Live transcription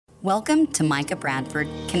Welcome to Micah Bradford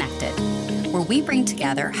Connected, where we bring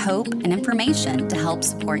together hope and information to help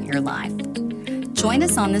support your life. Join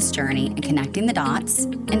us on this journey in connecting the dots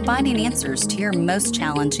and finding answers to your most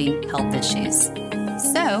challenging health issues.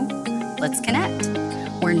 So, let's connect,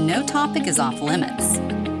 where no topic is off limits.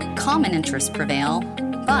 Common interests prevail,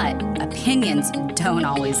 but opinions don't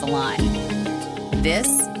always align.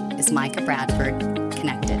 This is Micah Bradford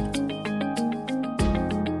Connected.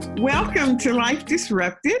 Welcome to Life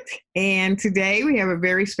Disrupted, and today we have a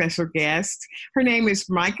very special guest. Her name is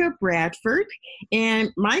Micah Bradford,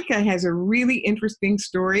 and Micah has a really interesting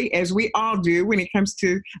story, as we all do when it comes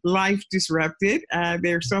to Life Disrupted.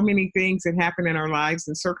 There are so many things that happen in our lives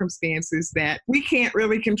and circumstances that we can't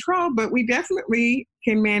really control, but we definitely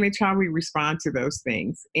can manage how we respond to those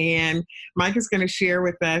things. And Micah's going to share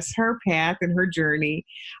with us her path and her journey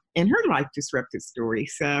and her Life Disrupted story.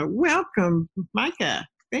 So welcome, Micah.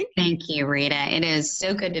 Thank you, Rita. It is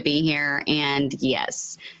so good to be here. And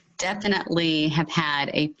yes, definitely have had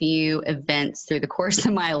a few events through the course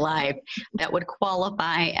of my life that would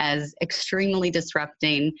qualify as extremely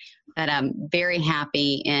disrupting, but I'm very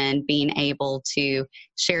happy in being able to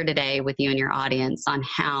share today with you and your audience on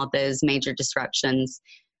how those major disruptions,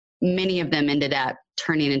 many of them ended up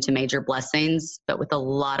turning into major blessings, but with a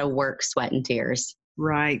lot of work, sweat, and tears.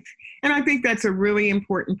 Right. And I think that's a really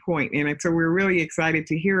important point. And so we're really excited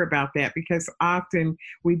to hear about that, because often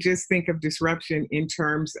we just think of disruption in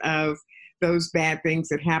terms of those bad things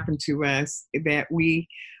that happen to us, that we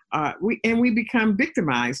become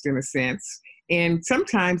victimized in a sense, and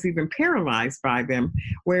sometimes even paralyzed by them.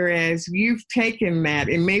 Whereas you've taken that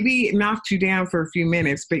and maybe it knocked you down for a few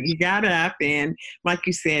minutes, but you got up, and like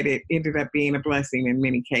you said, it ended up being a blessing in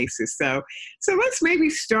many cases. So let's maybe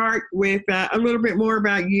start with a little bit more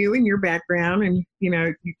about you and your background, and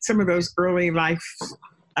some of those early life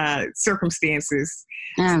circumstances.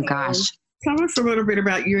 Oh, gosh. Tell us a little bit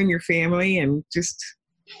about you and your family and just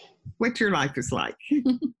what your life is like.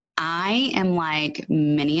 I am like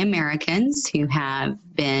many Americans who have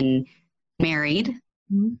been married,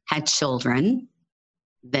 had children,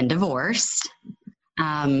 been divorced,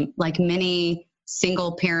 like many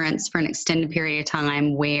single parents for an extended period of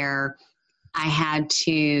time, where I had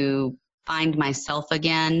to find myself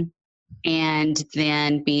again and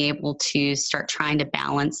then be able to start trying to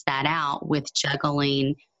balance that out with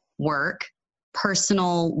juggling work,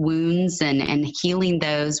 personal wounds, and healing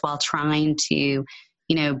those while trying to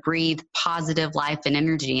breathe positive life and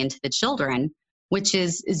energy into the children, which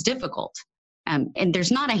is difficult. And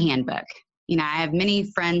there's not a handbook. I have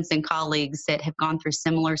many friends and colleagues that have gone through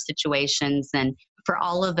similar situations. And for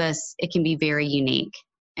all of us, it can be very unique.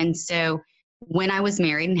 And so when I was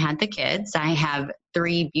married and had the kids, I have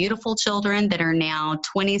 3 beautiful children that are now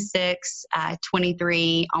 26,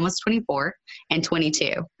 23, almost 24, and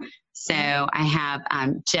 22. So I have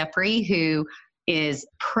Jeffrey, who is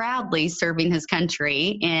proudly serving his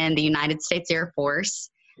country in the United States Air Force.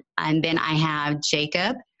 And then I have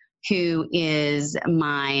Jacob, who is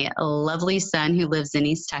my lovely son who lives in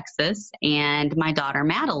East Texas, and my daughter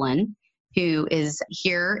Madeline, who is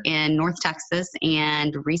here in North Texas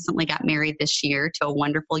and recently got married this year to a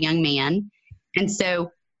wonderful young man. And so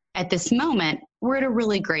at this moment, we're at a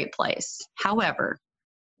really great place. However,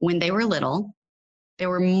 when they were little, there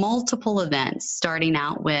were multiple events, starting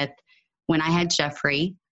out with when I had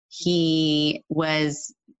Jeffrey. He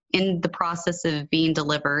was in the process of being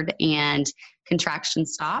delivered and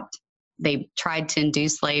contractions stopped. They tried to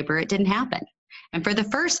induce labor. It didn't happen. And for the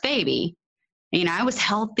first baby, I was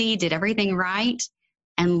healthy, did everything right.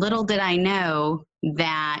 And little did I know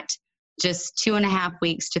that just 2.5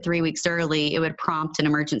 weeks to 3 weeks early, it would prompt an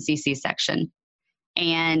emergency C-section.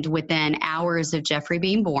 And within hours of Jeffrey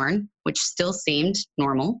being born, which still seemed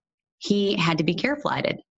normal, he had to be care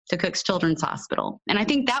flighted to Cook's Children's Hospital. And I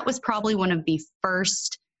think that was probably one of the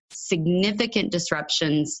first significant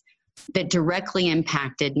disruptions that directly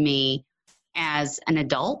impacted me as an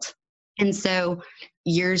adult. And so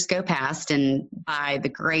years go past, and by the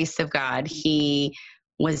grace of God, he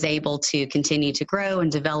was able to continue to grow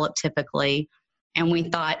and develop typically. And we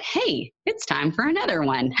thought, hey, it's time for another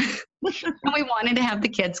one. And we wanted to have the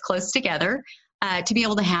kids close together to be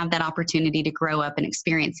able to have that opportunity to grow up and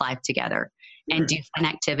experience life together and do fun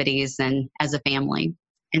activities and as a family.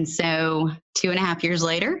 And so 2.5 years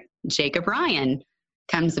later, Jacob Ryan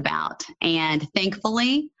comes about. And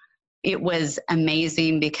thankfully, it was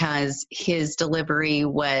amazing because his delivery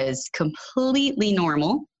was completely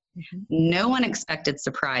normal. No unexpected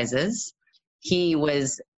surprises. He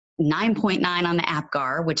was 9.9 on the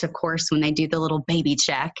APGAR, which of course, when they do the little baby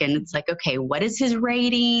check and it's like, okay, what is his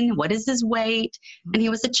rating? What is his weight? And he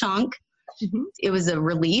was a chunk. it was a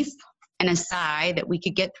relief and a sigh that we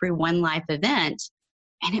could get through one life event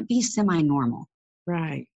and it be semi-normal.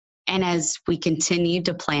 Right. And as we continued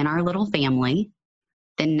to plan our little family,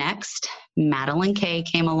 the next Madeline Kay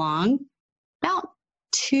came along about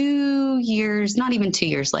 2 years, not even 2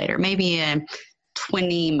 years later, maybe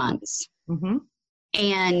 20 months.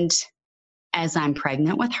 And as I'm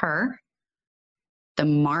pregnant with her, the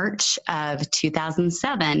March of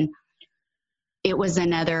 2007, it was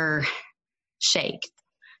another shake.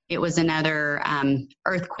 It was another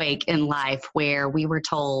earthquake in life where we were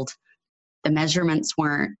told the measurements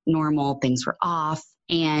weren't normal, things were off,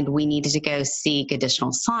 and we needed to go seek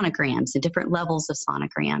additional sonograms and different levels of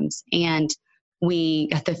sonograms. And we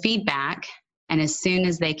got the feedback, and as soon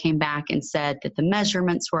as they came back and said that the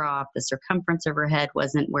measurements were off, the circumference of her head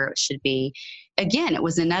wasn't where it should be, again, it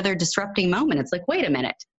was another disrupting moment. It's like, wait a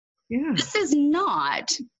minute. Yeah. This is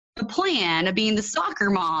not the plan of being the soccer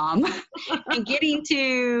mom and getting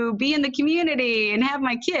to be in the community and have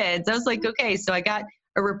my kids. I was like, okay, so I got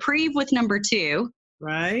a reprieve with number 2.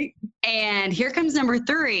 Right. And here comes number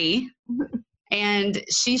 3. And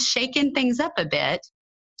she's shaking things up a bit.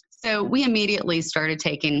 So we immediately started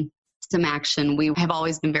taking some action. We have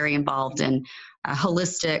always been very involved in a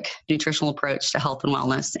holistic nutritional approach to health and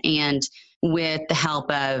wellness. And with the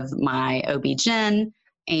help of my OB-GYN,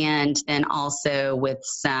 and then also with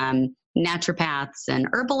some naturopaths and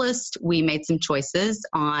herbalists, we made some choices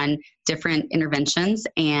on different interventions.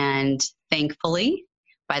 And thankfully,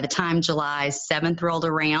 by the time July 7th rolled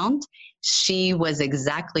around, she was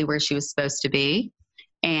exactly where she was supposed to be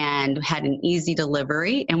and had an easy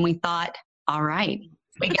delivery. And we thought, all right,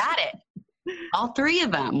 we got it. All 3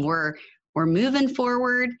 of them were moving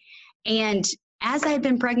forward. And as I had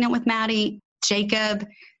been pregnant with Maddie, Jacob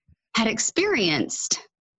had experienced,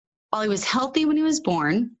 while he was healthy when he was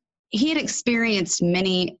born, he had experienced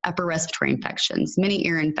many upper respiratory infections, many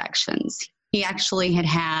ear infections. He actually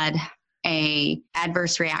had a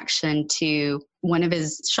adverse reaction to one of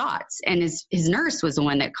his shots, and his nurse was the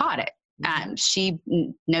one that caught it. She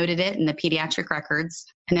noted it in the pediatric records,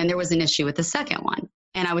 and then there was an issue with the second one.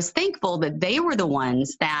 And I was thankful that they were the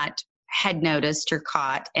ones that had noticed or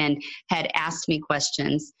caught and had asked me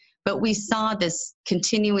questions. But we saw this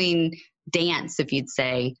continuing dance, if you'd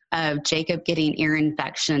say, of Jacob getting ear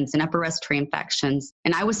infections and upper respiratory infections.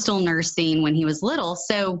 And I was still nursing when he was little.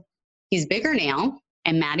 So he's bigger now,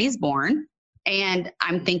 and Maddie's born. And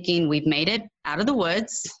I'm thinking, we've made it out of the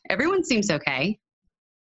woods. Everyone seems okay.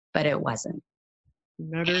 But it wasn't.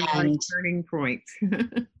 Another turning point.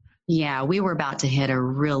 Yeah, we were about to hit a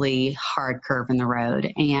really hard curve in the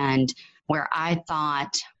road. And where I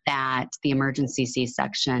thought that the emergency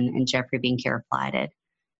C-section and Jeffrey being care flighted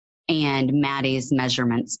and Maddie's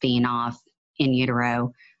measurements being off in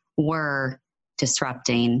utero were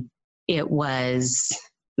disrupting, it was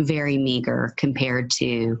very meager compared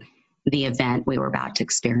to the event we were about to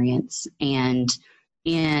experience. And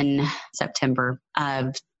in September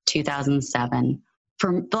of 2007,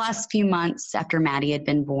 for the last few months after Maddie had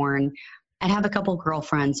been born, I'd have a couple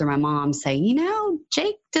girlfriends or my mom say, you know,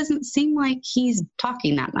 Jake doesn't seem like he's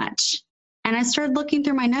talking that much. And I started looking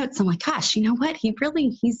through my notes. I'm like, gosh, you know what?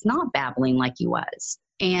 He's not babbling like he was.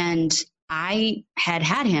 And I had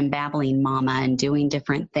him babbling mama and doing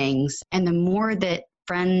different things. And the more that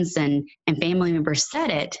friends and family members said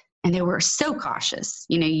it, and they were so cautious,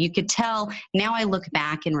 you know, you could tell. Now I look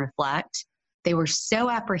back and reflect, they were so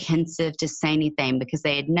apprehensive to say anything because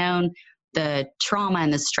they had known the trauma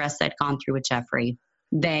and the stress I'd gone through with Jeffrey.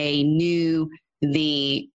 They knew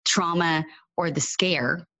the trauma or the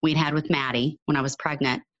scare we'd had with Maddie when I was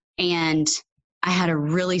pregnant. And I had a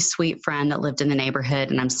really sweet friend that lived in the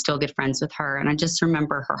neighborhood, and I'm still good friends with her. And I just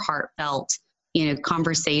remember her heartfelt, you know,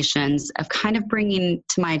 conversations of kind of bringing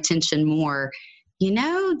to my attention more, you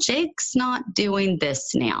know, Jake's not doing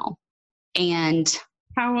this now. And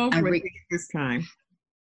how old was he at this time?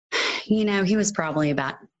 You know, he was probably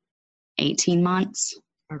about 18 months.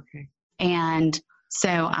 Okay. And so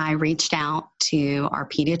I reached out to our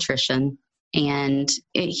pediatrician, and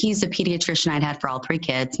he's a pediatrician I'd had for all 3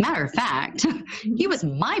 kids. Matter of fact, he was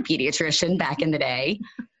my pediatrician back in the day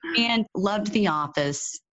and loved the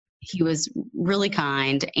office. He was really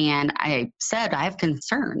kind. And I said, I have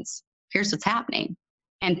concerns. Here's what's happening.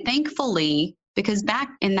 And thankfully, because back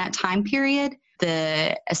in that time period,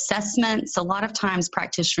 the assessments, a lot of times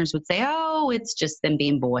practitioners would say, oh, it's just them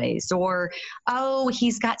being boys, or, oh,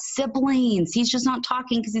 he's got siblings. He's just not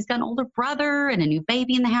talking because he's got an older brother and a new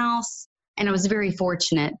baby in the house. And I was very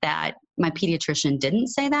fortunate that my pediatrician didn't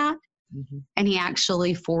say that. Mm-hmm. And he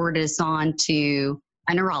actually forwarded us on to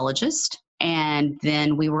a neurologist. And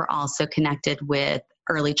then we were also connected with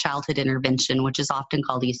early childhood intervention, which is often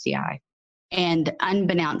called ECI. And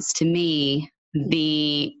unbeknownst to me,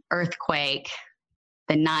 the earthquake,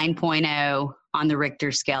 the 9.0 on the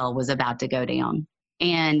Richter scale, was about to go down.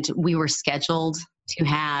 And we were scheduled to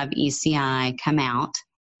have ECI come out.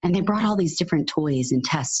 And they brought all these different toys and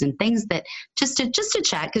tests and things that just to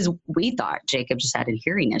check, because we thought Jacob just had a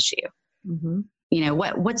hearing issue. Mm-hmm. You know,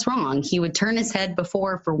 what's wrong? He would turn his head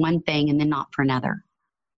before for one thing and then not for another.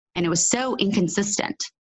 And it was so inconsistent.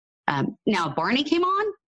 Now, if Barney came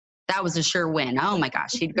on, that was a sure win. Oh my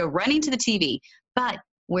gosh, he'd go running to the TV. But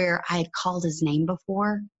where I had called his name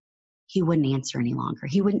before, he wouldn't answer any longer.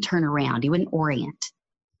 He wouldn't turn around. He wouldn't orient.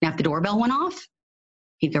 Now, if the doorbell went off,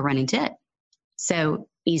 he'd go running to it. So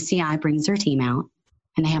ECI brings their team out,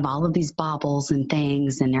 and they have all of these baubles and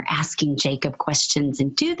things, and they're asking Jacob questions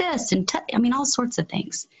and do this and all sorts of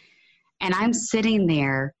things. And I'm sitting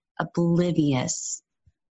there oblivious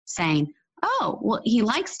saying, oh, well, he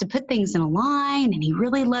likes to put things in a line, and he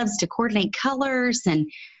really loves to coordinate colors. And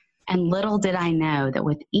little did I know that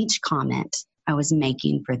with each comment I was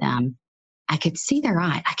making for them, I could see their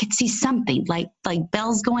eye. I could see something like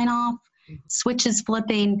bells going off, switches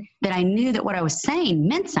flipping, that I knew that what I was saying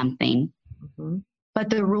meant something. Mm-hmm. But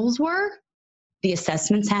the rules were the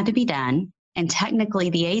assessments had to be done. And technically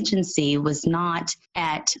the agency was not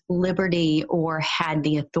at liberty or had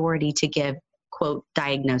the authority to give, quote,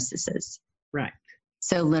 diagnoses. Right.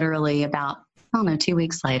 So literally about, 2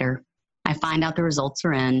 weeks later, I find out the results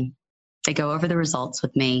are in. They go over the results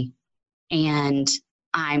with me. And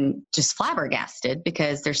I'm just flabbergasted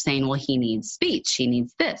because they're saying, well, he needs speech. He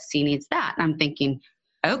needs this. He needs that. And I'm thinking,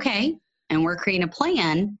 okay. And we're creating a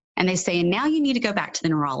plan. And they say, and now you need to go back to the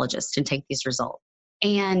neurologist and take these results.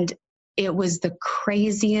 And it was the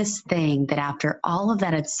craziest thing that after all of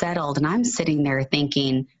that had settled, and I'm sitting there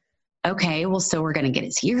thinking, okay, well, so we're going to get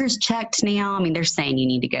his ears checked now. I mean, they're saying you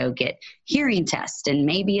need to go get hearing test and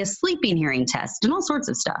maybe a sleeping hearing test and all sorts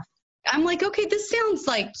of stuff. I'm like, okay, this sounds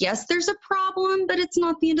like, yes, there's a problem, but it's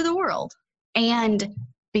not the end of the world. And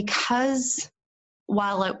because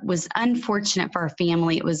while it was unfortunate for our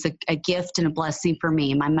family, it was a gift and a blessing for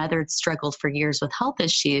me. My mother had struggled for years with health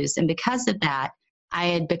issues. And because of that, I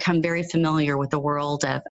had become very familiar with the world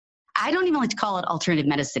of, I don't even like to call it alternative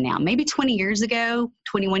medicine now. Maybe 20 years ago,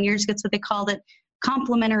 21 years ago, that's what they called it.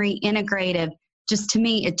 Complementary, integrative. Just to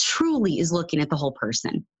me, it truly is looking at the whole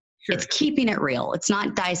person. Sure. It's keeping it real. It's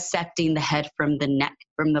not dissecting the head from the neck,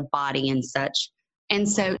 from the body and such. And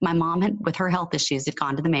so my mom had, with her health issues, had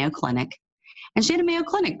gone to the Mayo Clinic, and she had a Mayo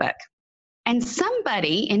Clinic book. And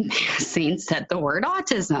somebody in passing said the word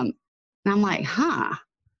autism. And I'm like, huh?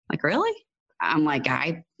 Like, really? I'm like,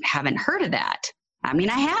 I haven't heard of that. I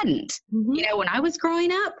mean, I hadn't. Mm-hmm. You know, when I was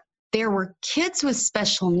growing up, there were kids with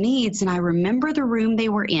special needs. And I remember the room they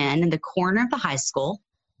were in the corner of the high school.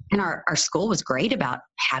 And our school was great about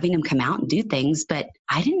having them come out and do things, but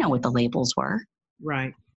I didn't know what the labels were.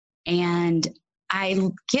 Right. And I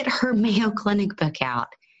get her Mayo Clinic book out,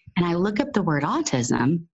 and I look up the word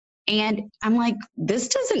autism, and I'm like, this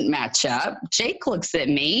doesn't match up. Jake looks at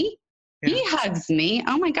me. Yeah. He hugs me.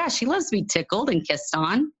 Oh my gosh, he loves to be tickled and kissed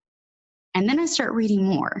on. And then I start reading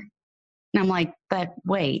more. And I'm like, but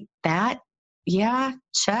wait, that? Yeah,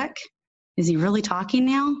 check. Is he really talking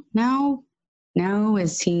now? No.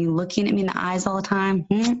 Is he looking at me in the eyes all the time?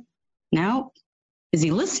 No. Is he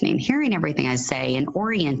listening, hearing everything I say and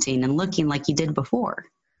orienting and looking like he did before?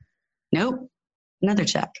 Nope. Another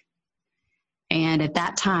check. And at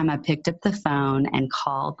that time, I picked up the phone and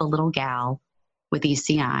called the little gal with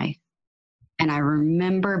ECI. And I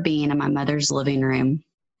remember being in my mother's living room,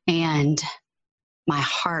 and my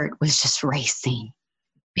heart was just racing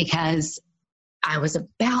because I was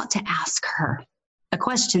about to ask her a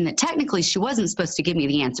question that technically she wasn't supposed to give me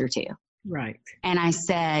the answer to. Right. And I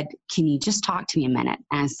said, can you just talk to me a minute?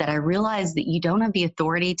 And I said, I realize that you don't have the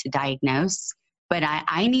authority to diagnose, but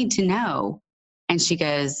I need to know. And she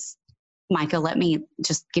goes, Micah,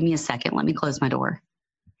 just give me a second. Let me close my door.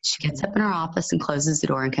 She gets up in her office and closes the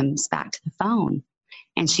door and comes back to the phone.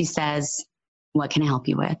 And she says, what can I help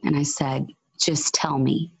you with? And I said, just tell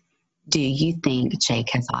me, do you think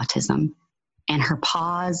Jake has autism? And her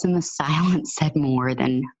pause and the silence said more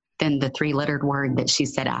than the three-lettered word that she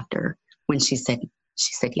said after when she said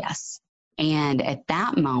yes. And at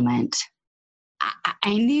that moment,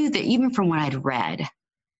 I knew that even from what I'd read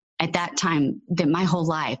at that time, that my whole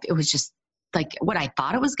life, it was just like what I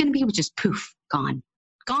thought it was going to be was just poof, gone.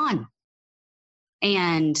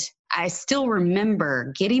 And I still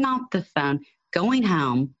remember getting off the phone, going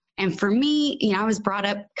home. And for me, I was brought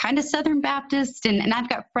up kind of Southern Baptist, and I've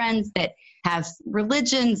got friends that have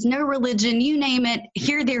religions, no religion, you name it,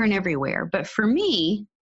 here, there, and everywhere. But for me,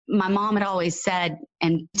 my mom had always said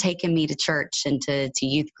and taken me to church and to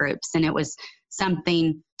youth groups, and it was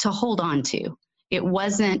something to hold on to. It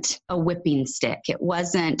wasn't a whipping stick. It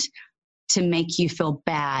wasn't to make you feel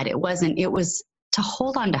bad. It was to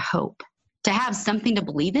hold on to hope, to have something to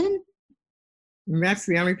believe in. And that's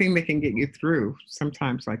the only thing that can get you through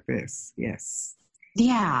sometimes like this. Yes.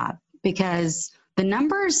 Yeah, because the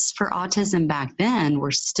numbers for autism back then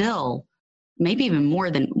were still maybe even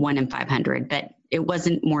more than 1 in 500, but it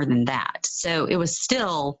wasn't more than that. So it was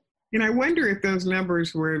still. And I wonder if those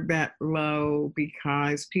numbers were that low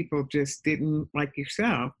because people just didn't, like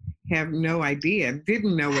yourself, have no idea,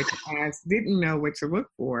 didn't know what to ask, didn't know what to look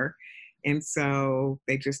for. And so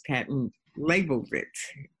they just hadn't labeled it.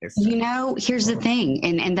 You know, here's the thing,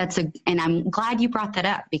 and I'm glad you brought that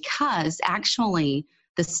up, because actually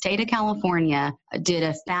the state of California did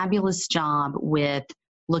a fabulous job with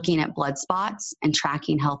looking at blood spots and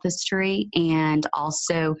tracking health history, and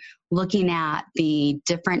also looking at the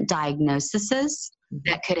different diagnoses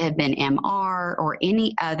that could have been MR or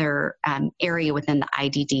any other area within the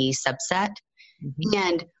IDD subset. Mm-hmm.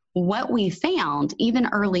 And what we found even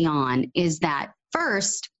early on is that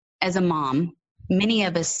first, as a mom, many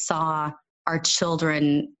of us saw our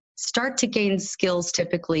children start to gain skills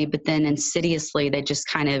typically, but then insidiously they just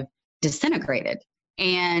kind of disintegrated.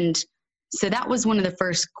 And so that was one of the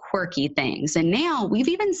first quirky things. And now we've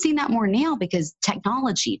even seen that more now because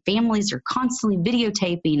technology, families are constantly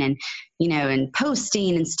videotaping and, and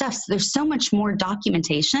posting and stuff. So there's so much more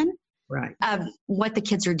documentation right. of what the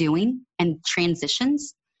kids are doing and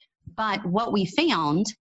transitions. But what we found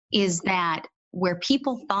is that where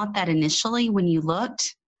people thought that initially when you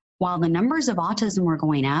looked, while the numbers of autism were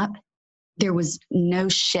going up, there was no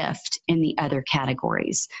shift in the other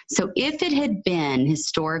categories. So if it had been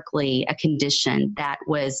historically a condition that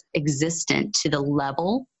was existent to the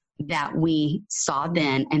level that we saw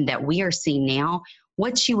then and that we are seeing now,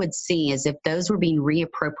 what you would see is if those were being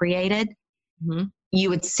reappropriated, mm-hmm. you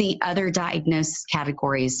would see other diagnosis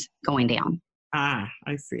categories going down. Ah,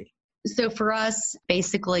 I see. So for us,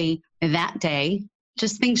 basically that day,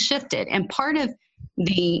 just things shifted. And part of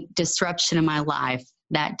the disruption in my life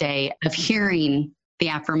that day of hearing the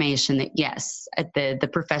affirmation that yes, the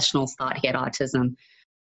professionals thought he had autism.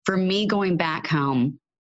 For me going back home,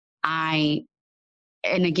 and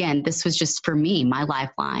again, this was just for me, my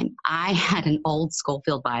lifeline. I had an old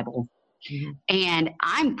Schofield Bible. Mm-hmm. And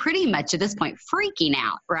I'm pretty much at this point freaking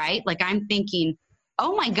out, right? Like I'm thinking,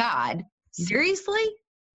 oh my God, seriously?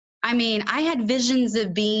 I mean, I had visions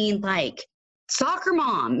of being like soccer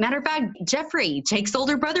mom. Matter of fact, Jeffrey, Jake's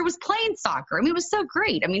older brother, was playing soccer. I mean, it was so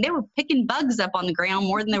great. I mean, they were picking bugs up on the ground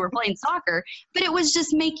more than they were playing soccer, but it was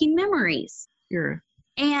just making memories. Sure.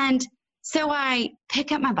 And so I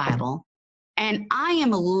pick up my Bible and I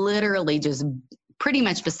am literally just pretty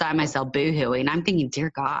much beside myself boo-hooing. I'm thinking,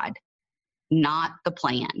 dear God, not the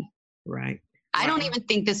plan. Right. I don't even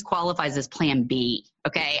think this qualifies as plan B.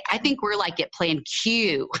 Okay. I think we're like at plan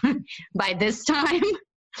Q by this time.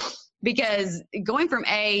 Because going from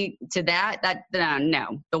A to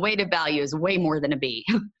no, the weighted value is way more than a B.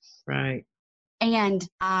 Right. And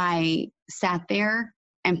I sat there,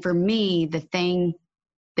 and for me, the thing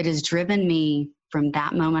that has driven me from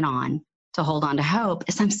that moment on to hold on to hope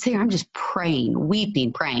is I'm sitting, I'm just praying,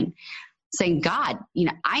 weeping, praying, saying, God,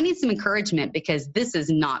 I need some encouragement because this is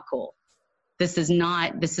not cool. This is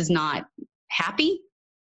not happy.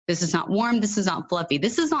 This is not warm. This is not fluffy.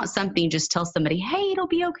 This is not something just tell somebody, hey, it'll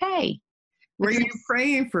be okay. Were you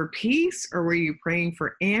praying for peace, or were you praying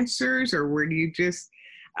for answers, or were you just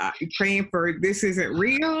praying for this isn't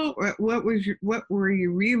real? What were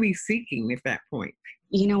you really seeking at that point?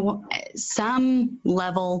 Some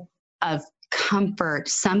level of comfort,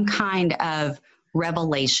 some kind of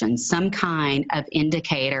revelation, some kind of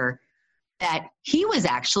indicator that he was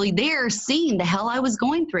actually there seeing the hell I was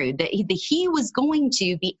going through, that he was going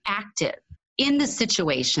to be active in the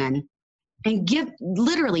situation and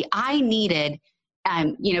literally, I needed,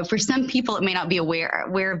 for some people, it may not be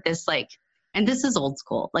aware of this, and this is old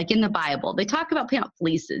school, like in the Bible, they talk about paying out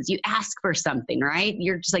fleeces. You ask for something, right?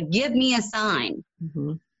 You're just like, give me a sign.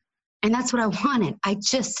 Mm-hmm. And that's what I wanted. I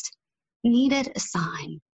just needed a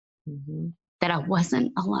sign mm-hmm. that I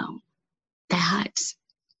wasn't alone.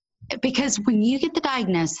 Because when you get the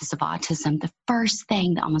diagnosis of autism, the first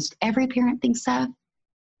thing that almost every parent thinks of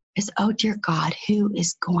is, oh, dear God, who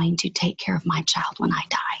is going to take care of my child when I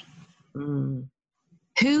die? Mm.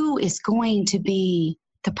 Who is going to be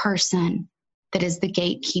the person that is the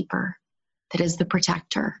gatekeeper, that is the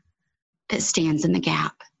protector, that stands in the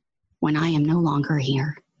gap when I am no longer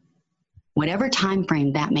here? whatever time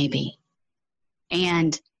frame that may be.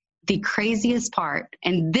 And the craziest part,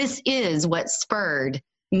 and this is what spurred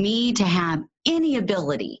me to have any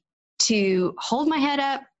ability to hold my head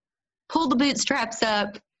up, pull the bootstraps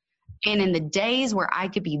up, and in the days where I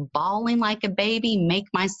could be bawling like a baby, make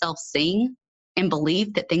myself sing and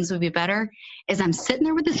believe that things would be better, is I'm sitting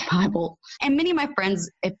there with this Bible. And many of my friends,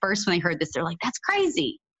 at first when they heard this, they're like, that's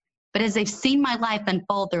crazy. But as they've seen my life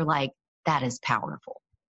unfold, they're like, that is powerful.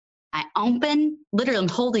 I literally I'm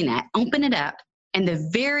holding it, open it up. And the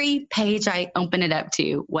very page I opened it up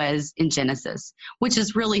to was in Genesis, which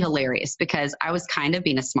is really hilarious because I was kind of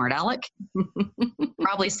being a smart aleck.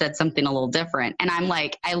 Probably said something a little different. And I'm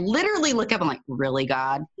like, I literally look up, I'm like, really,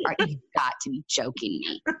 God? You've got to be joking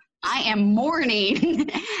me. I am mourning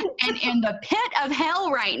and in the pit of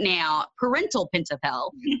hell right now, parental pit of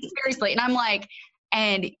hell, seriously. And I'm like,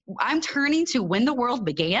 and I'm turning to when the world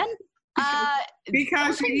began?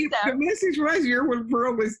 Because the message was your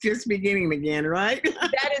world was just beginning again, right?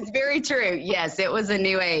 That is very true. Yes, it was a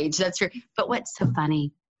new age. That's true. But what's so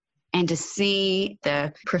funny, and to see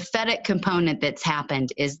the prophetic component that's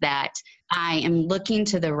happened, is that I am looking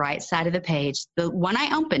to the right side of the page, the one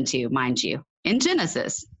I opened to, mind you, in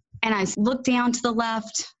Genesis. And I look down to the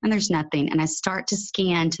left and there's nothing. And I start to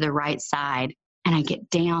scan to the right side and I get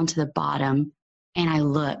down to the bottom and I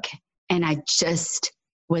look and I just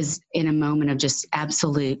was in a moment of just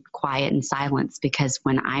absolute quiet and silence, because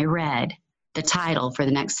when I read the title for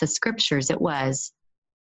the next set of scriptures, it was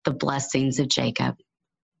The Blessings of Jacob.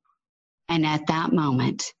 And at that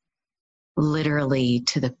moment, literally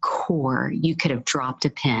to the core, you could have dropped a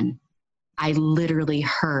pin. I literally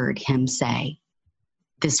heard him say,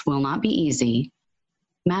 this will not be easy.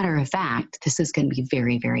 Matter of fact, this is going to be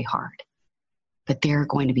very, very hard. But there are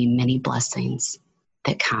going to be many blessings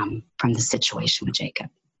that come from the situation with Jacob.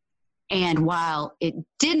 And while it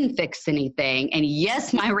didn't fix anything, and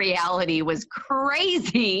yes, my reality was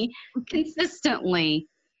crazy consistently,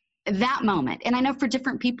 that moment, and I know for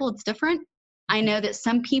different people it's different. I know that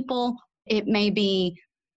some people, it may be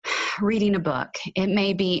reading a book. It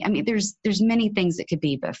may be, I mean, there's many things it could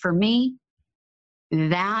be, but for me,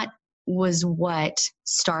 that was what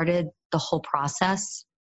started the whole process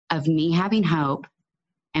of me having hope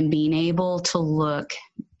and being able to look,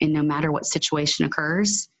 and no matter what situation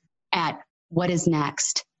occurs, at what is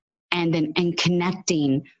next, and then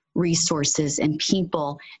connecting resources and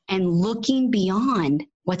people and looking beyond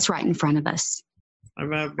what's right in front of us. I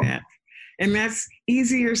love that. And that's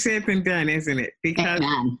easier said than done, isn't it? Because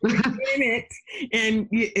you're in it and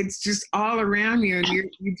it's just all around you, and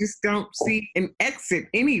you just don't see an exit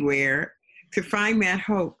anywhere to find that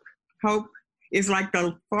hope. Hope is like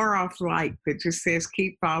the far off light that just says,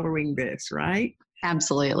 keep following this, right?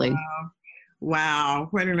 Absolutely. Wow,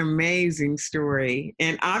 what an amazing story.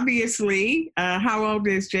 And obviously, how old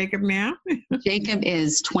is Jacob now? Jacob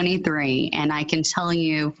is 23, and I can tell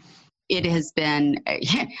you it has been, let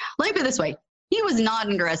me put it this way, he was not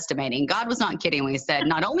underestimating. God was not kidding when he said,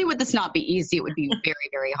 not only would this not be easy, it would be very,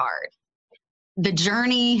 very hard. The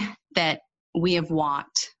journey that we have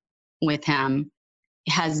walked with him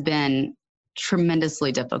has been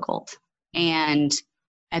tremendously difficult. And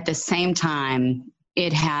at the same time,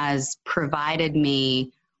 it has provided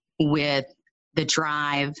me with the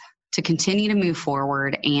drive to continue to move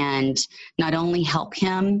forward and not only help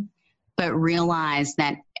him, but realize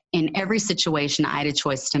that in every situation, I had a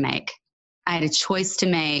choice to make. I had a choice to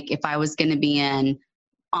make if I was going to be in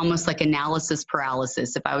almost like analysis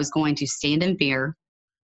paralysis, if I was going to stand in fear.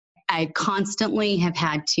 I constantly have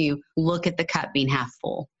had to look at the cup being half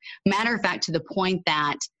full. Matter of fact, to the point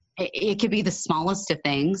that it could be the smallest of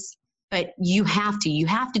things, but you have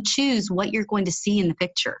to choose what you're going to see in the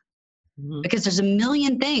picture, because there's a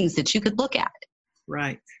million things that you could look at.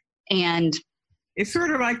 Right. And it's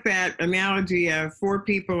sort of like that analogy of four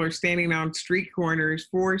people are standing on street corners,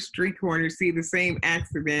 four street corners see the same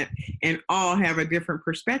accident and all have a different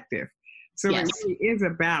perspective. So yes. It really is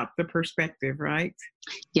about the perspective, right?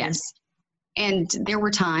 Yes. And there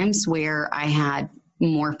were times where I had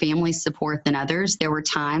more family support than others. There were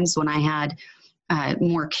times when I had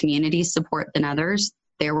more community support than others.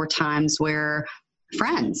 There were times where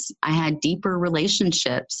I had deeper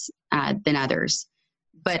relationships than others.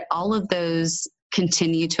 But all of those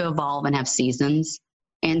continue to evolve and have seasons.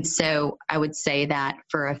 And so I would say that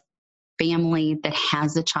for a family that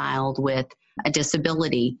has a child with a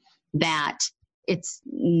disability, that it's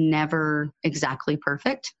never exactly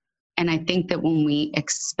perfect. And I think that when we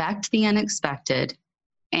expect the unexpected,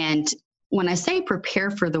 and when I say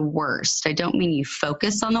prepare for the worst, I don't mean you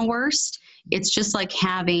focus on the worst. It's just like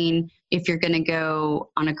having, if you're going to go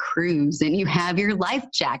on a cruise and you have your life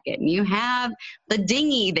jacket and you have the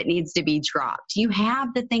dinghy that needs to be dropped, you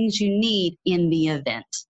have the things you need in the event.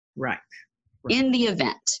 Right. In the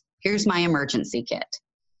event, here's my emergency kit.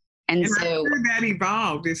 And so I'm sure that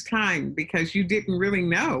evolved as time, because you didn't really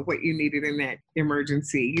know what you needed in that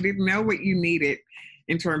emergency. You didn't know what you needed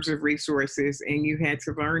in terms of resources, and you had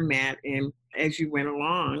to learn that and as you went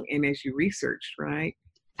along and as you researched, right?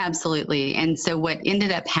 Absolutely. And so what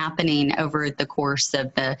ended up happening over the course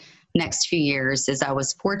of the next few years is I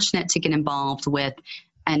was fortunate to get involved with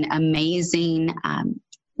an amazing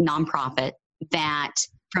nonprofit that,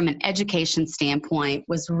 from an education standpoint,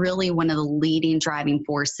 was really one of the leading driving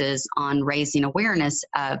forces on raising awareness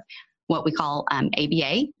of what we call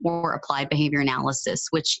ABA, or Applied Behavior Analysis,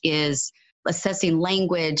 which is assessing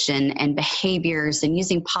language and behaviors and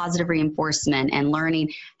using positive reinforcement and learning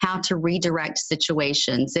how to redirect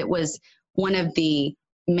situations. It was one of the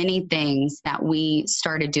many things that we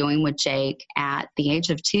started doing with Jake at the age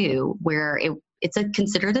of 2, where it's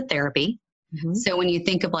considered a therapy. Mm-hmm. So when you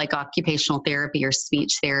think of like occupational therapy or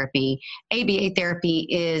speech therapy, ABA therapy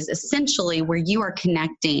is essentially where you are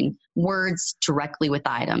connecting words directly with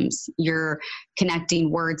items. You're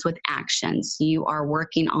connecting words with actions. You are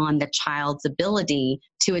working on the child's ability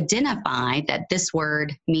to identify that this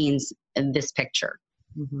word means this picture.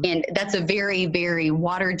 Mm-hmm. And that's a very, very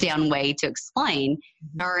watered down way to explain.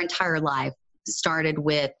 Mm-hmm. Our entire life started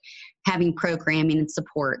with having programming and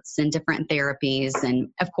supports and different therapies. And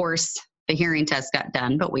of course, the hearing test got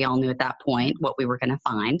done, but we all knew at that point what we were going to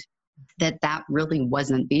find, that really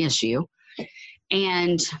wasn't the issue.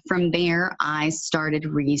 And from there, I started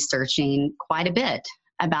researching quite a bit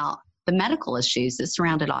about the medical issues that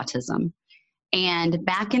surrounded autism. And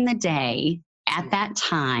back in the day, at that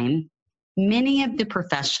time, many of the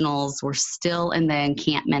professionals were still in the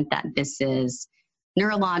encampment that this is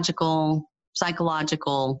neurological,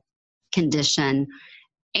 psychological condition.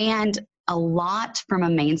 And a lot from a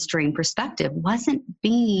mainstream perspective wasn't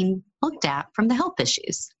being looked at from the health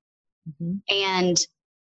issues. Mm-hmm. And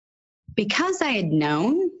because I had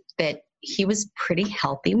known that he was pretty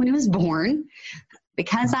healthy when he was born,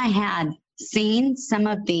 because I had seen some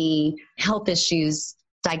of the health issues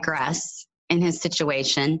digress in his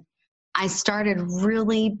situation, I started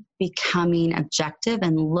really becoming objective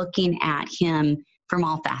and looking at him from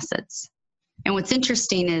all facets. And what's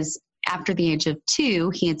interesting is, after the age of 2,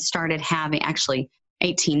 he had started having, actually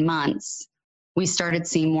 18 months, we started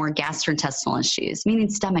seeing more gastrointestinal issues, meaning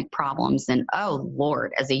stomach problems. And oh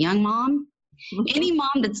Lord, as a young mom, any mom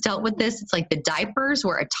that's dealt with this, it's like the diapers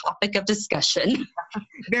were a topic of discussion.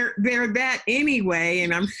 They're that anyway,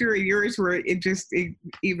 and I'm sure yours were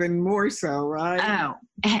even more so, right? Oh,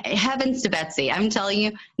 heavens to Betsy. I'm telling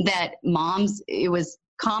you that moms, it was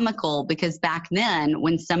comical, because back then,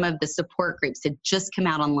 when some of the support groups had just come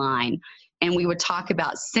out online, and we would talk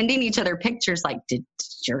about sending each other pictures like, did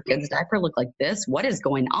your kid's diaper look like this? What is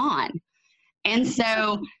going on? And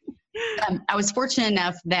so I was fortunate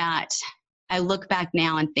enough that I look back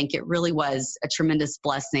now and think it really was a tremendous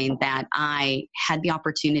blessing that I had the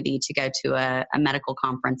opportunity to go to a medical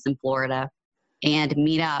conference in Florida and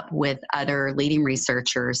meet up with other leading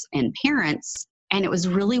researchers and parents. And it was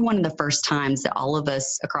really one of the first times that all of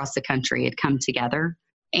us across the country had come together,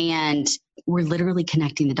 and we're literally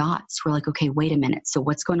connecting the dots. We're like, okay, wait a minute. So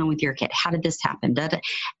what's going on with your kid? How did this happen?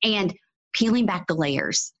 And peeling back the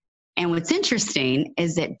layers. And what's interesting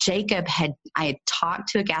is that I had talked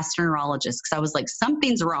to a gastroenterologist, because I was like,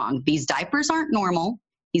 something's wrong. These diapers aren't normal.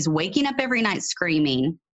 He's waking up every night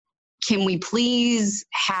screaming. Can we please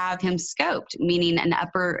have him scoped, meaning an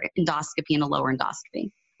upper endoscopy and a lower endoscopy?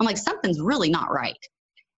 I'm like, something's really not right.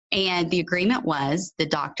 And the agreement was, the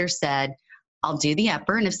doctor said, I'll do the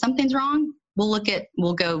upper, and if something's wrong, we'll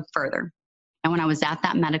go further. And when I was at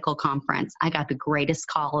that medical conference, I got the greatest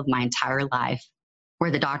call of my entire life, where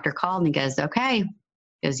the doctor called and he goes, okay.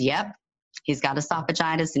 He goes, yep, he's got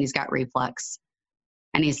esophagitis and he's got reflux.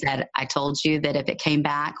 And he said, I told you that if it came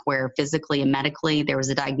back where physically and medically there was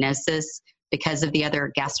a diagnosis because of the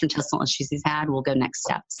other gastrointestinal issues he's had, we'll go next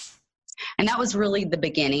steps. And that was really the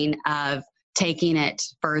beginning of taking it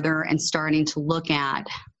further and starting to look at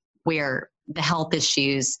where the health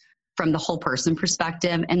issues from the whole person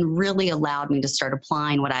perspective, and really allowed me to start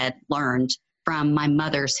applying what I had learned from my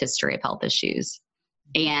mother's history of health issues.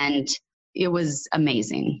 And it was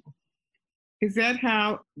amazing. Is that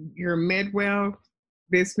how your Medwell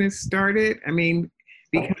business started? I mean,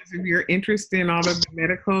 because of your interest in all of the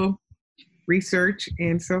medical research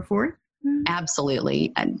and so forth?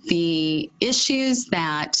 Absolutely. The issues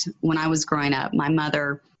that when I was growing up, my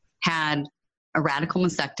mother had a radical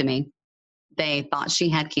mastectomy, They thought she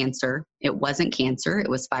had cancer. It wasn't cancer. It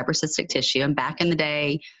was fibrocystic tissue. And back in the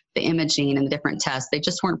day, the imaging and the different tests, they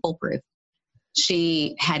just weren't foolproof.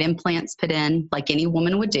 She had implants put in like any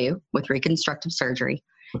woman would do with reconstructive surgery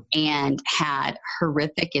and had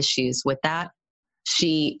horrific issues with that.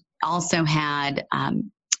 She also had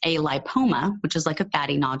a lipoma, which is like a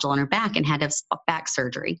fatty nodule on her back, and had to have back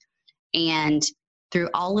surgery. And through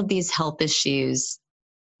all of these health issues,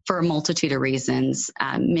 for a multitude of reasons,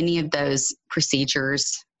 many of those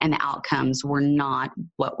procedures and the outcomes were not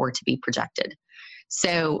what were to be projected.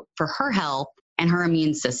 So for her health and her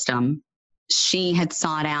immune system, she had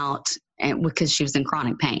sought out, and because she was in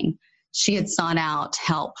chronic pain, she had sought out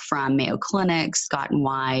help from Mayo Clinic, Scott and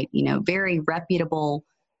White, very reputable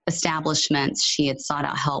establishments. She had sought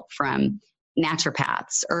out help from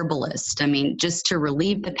naturopaths, herbalists. Just to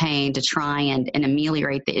relieve the pain, to try and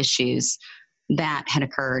ameliorate the issues that had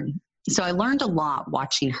occurred. So I learned a lot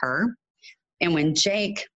watching her. And when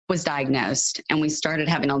Jake was diagnosed and we started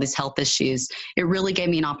having all these health issues, it really gave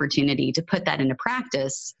me an opportunity to put that into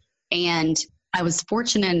practice. And I was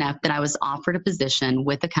fortunate enough that I was offered a position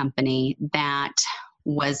with a company that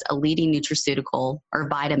was a leading nutraceutical or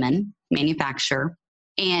vitamin manufacturer.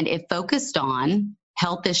 And it focused on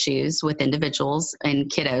health issues with individuals and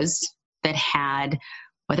kiddos that had,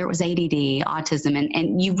 whether it was ADD, autism,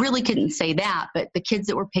 and you really couldn't say that, but the kids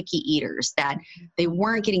that were picky eaters, that they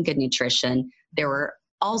weren't getting good nutrition. There were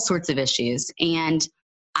all sorts of issues. And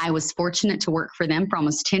I was fortunate to work for them for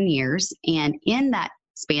almost 10 years. And in that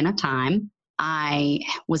span of time, I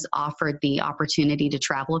was offered the opportunity to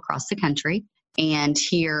travel across the country and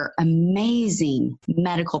hear amazing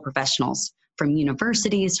medical professionals from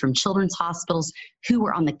universities, from children's hospitals, who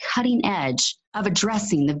were on the cutting edge of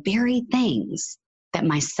addressing the very things that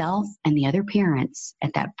myself and the other parents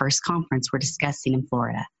at that first conference were discussing in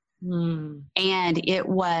Florida. And it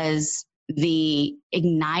was the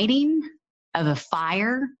igniting of a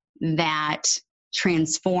fire that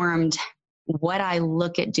transformed what I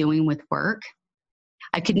look at doing with work.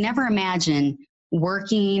 I could never imagine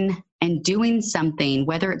working and doing something,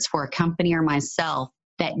 whether it's for a company or myself,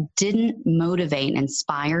 that didn't motivate and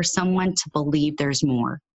inspire someone to believe there's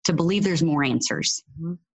more, to believe there's more answers.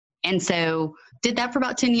 And so did that for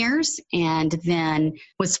about 10 years, and then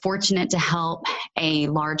was fortunate to help a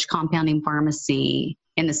large compounding pharmacy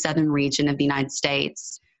in the southern region of the United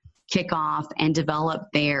States kick off and develop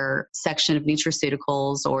their section of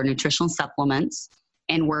nutraceuticals or nutritional supplements,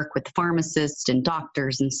 and work with pharmacists and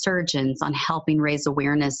doctors and surgeons on helping raise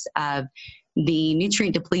awareness of the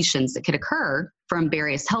nutrient depletions that could occur from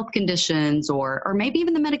various health conditions or maybe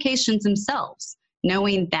even the medications themselves,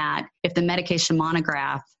 knowing that if the medication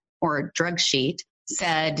monograph or drug sheet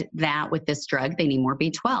said that with this drug they need more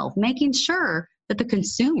B12, making sure that the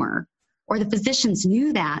consumer or the physicians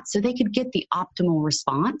knew that so they could get the optimal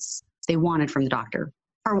response they wanted from the doctor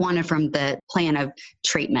or wanted from the plan of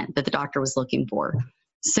treatment that the doctor was looking for.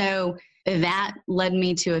 So that led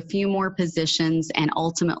me to a few more positions, and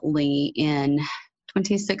ultimately in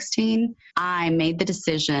 2016, I made the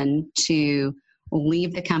decision to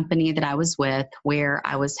leave the company that I was with, where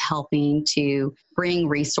I was helping to bring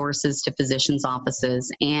resources to physicians'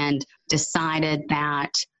 offices, and decided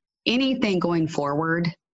that anything going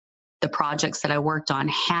forward, the projects that I worked on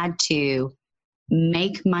had to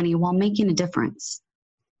make money while making a difference.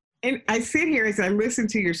 And I sit here as I listen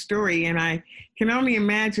to your story, and I can only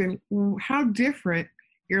imagine how different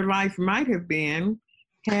your life might have been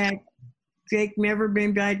had Jake never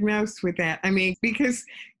been diagnosed with that. Because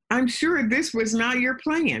I'm sure this was not your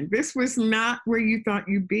plan. This was not where you thought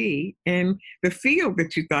you'd be and the field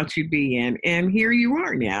that you thought you'd be in. And here you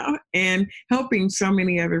are now, and helping so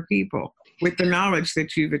many other people with the knowledge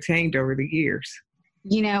that you've attained over the years.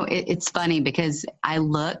 It's funny because I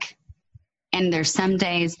look, and there's some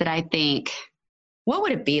days that I think, what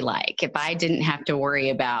would it be like if I didn't have to worry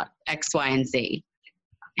about X, Y, and Z?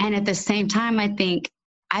 And at the same time, I think,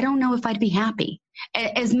 I don't know if I'd be happy.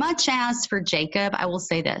 As much as for Jacob, I will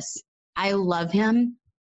say this. I love him.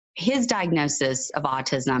 His diagnosis of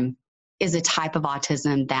autism is a type of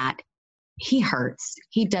autism that he hurts.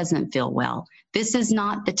 He doesn't feel well. This is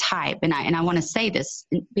not the type, and I want to say this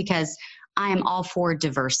because I am all for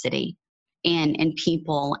diversity in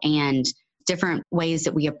people and different ways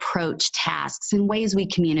that we approach tasks and ways we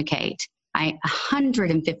communicate. I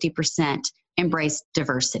 150% embrace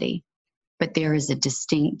diversity, but there is a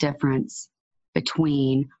distinct difference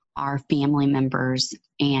between our family members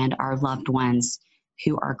and our loved ones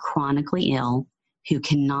who are chronically ill, who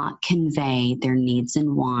cannot convey their needs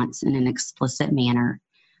and wants in an explicit manner,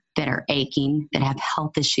 that are aching, that have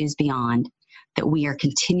health issues beyond, that we are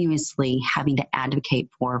continuously having to advocate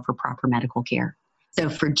for proper medical care. So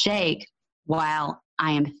for Jake, while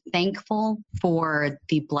I am thankful for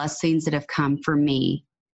the blessings that have come for me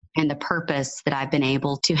and the purpose that I've been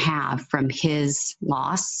able to have from his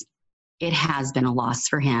loss, it has been a loss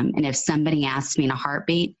for him. And if somebody asked me in a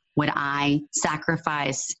heartbeat, would I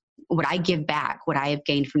sacrifice, would I give back what I have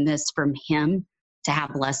gained from this from him to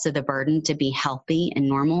have less of the burden to be healthy and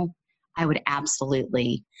normal? I would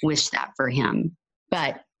absolutely wish that for him.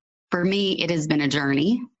 But for me, it has been a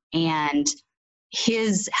journey, and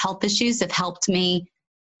his health issues have helped me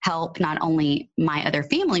help not only my other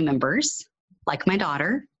family members, like my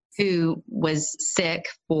daughter, who was sick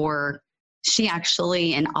she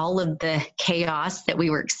actually, in all of the chaos that we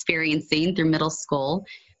were experiencing through middle school,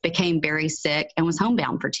 became very sick and was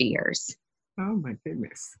homebound for 2 years. Oh my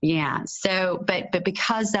goodness. Yeah. So, but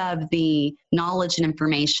because of the knowledge and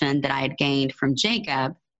information that I had gained from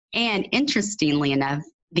Jacob, and interestingly enough,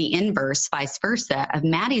 the inverse, vice versa, of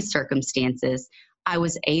Maddie's circumstances, I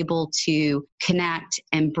was able to connect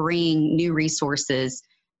and bring new resources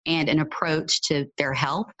and an approach to their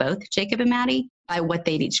health, both Jacob and Maddie, by what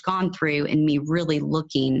they'd each gone through, and me really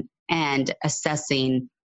looking and assessing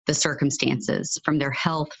the circumstances from their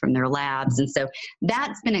health, from their labs. And so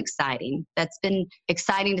that's been exciting. That's been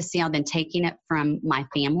exciting to see how then taking it from my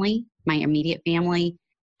family, my immediate family,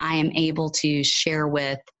 I am able to share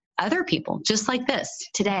with other people just like this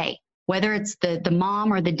today, whether it's the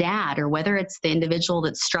mom or the dad, or whether it's the individual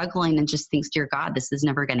that's struggling and just thinks, dear God, this is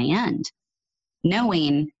never going to end.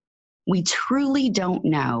 Knowing we truly don't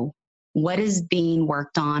know what is being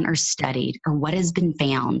worked on or studied or what has been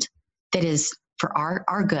found that is for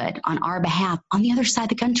our good, on our behalf, on the other side of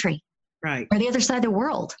the country, right, or the other side of the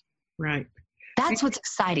world. Right. That's what's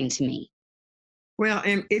exciting to me. Well,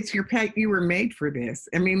 and it's you were made for this.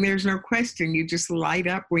 I mean, there's no question. You just light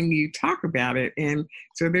up when you talk about it. And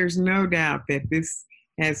so there's no doubt that this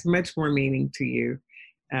has much more meaning to you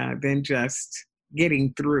than just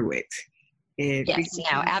getting through it. Yes,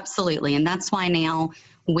 absolutely. And that's why now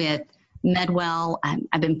with Medwell,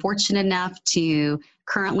 I've been fortunate enough to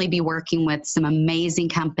currently be working with some amazing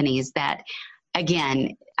companies that,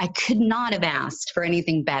 again, I could not have asked for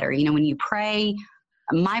anything better. You know, when you pray,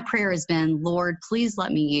 my prayer has been, Lord, please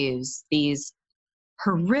let me use these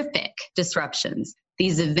horrific disruptions,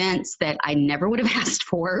 these events that I never would have asked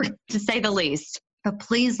for, to say the least. But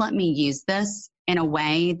please let me use this in a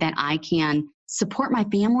way that I can support my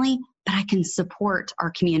family, but I can support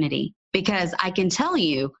our community. Because I can tell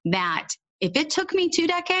you that if it took me 2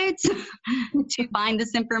 decades to find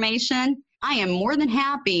this information, I am more than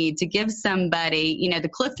happy to give somebody, you know, the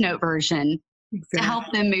Cliff Note version to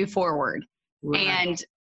help them move forward. Right. And,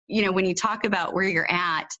 you know, when you talk about where you're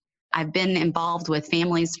at, I've been involved with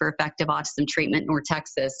Families for Effective Autism Treatment in North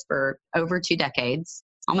Texas for over 2 decades,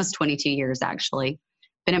 almost 22 years, actually.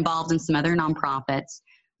 Been involved in some other nonprofits.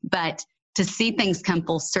 But to see things come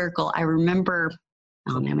full circle, I remember,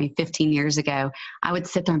 I don't know, maybe 15 years ago, I would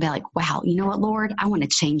sit there and be like, wow, you know what, Lord? I want to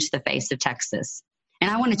change the face of Texas. And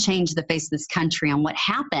I want to change the face of this country on what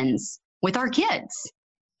happens with our kids.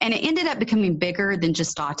 And it ended up becoming bigger than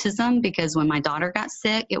just autism, because when my daughter got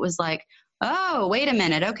sick, it was like, oh, wait a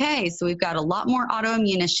minute. Okay, so we've got a lot more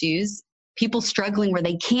autoimmune issues, people struggling where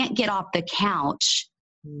they can't get off the couch.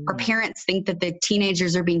 Our parents think that the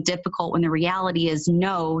teenagers are being difficult when the reality is,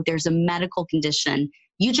 no, there's a medical condition.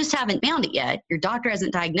 You just haven't found it yet. Your doctor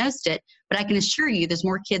hasn't diagnosed it, but I can assure you there's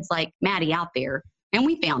more kids like Maddie out there, and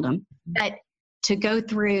we found them. But to go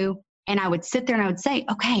through, and I would sit there and I would say,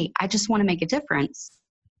 okay, I just want to make a difference.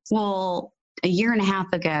 Well, a year and a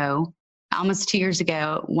half ago, almost 2 years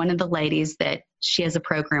ago, one of the ladies that she has a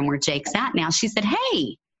program where Jake's at now, she said,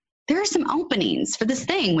 hey, there are some openings for this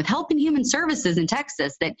thing with Health and Human Services in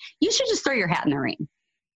Texas that you should just throw your hat in the ring.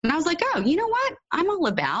 And I was like, oh, you know what? I'm all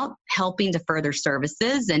about helping to further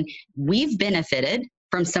services. And we've benefited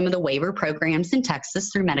from some of the waiver programs in Texas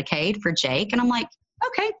through Medicaid for Jake. And I'm like,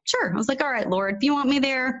 okay, sure. I was like, all right, Lord, if you want me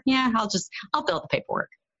there, yeah, I'll fill out the paperwork.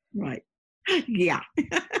 Right. Yeah.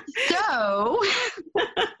 So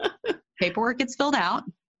paperwork gets filled out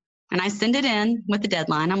and I send it in with the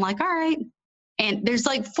deadline. I'm like, all right. And there's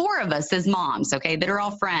like 4 of us as moms, okay, that are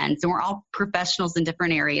all friends, and we're all professionals in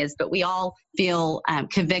different areas, but we all feel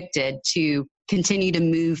convicted to continue to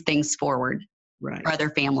move things forward for other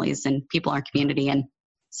families and people in our community. And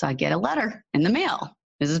so I get a letter in the mail.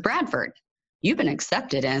 Mrs. Bradford, you've been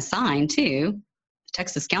accepted and assigned to the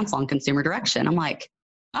Texas Council on Consumer Direction. I'm like,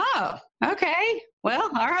 oh, okay. Well,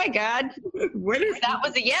 all right, God. That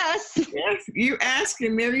was a yes. Yes, you asked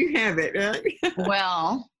and there you have it. Right?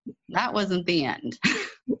 Well, that wasn't the end.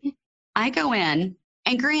 I go in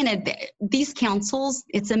And granted, these councils,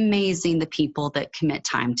 it's amazing the people that commit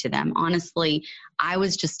time to them. Honestly, I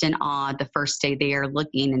was just in awe the first day there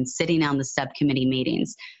looking and sitting on the subcommittee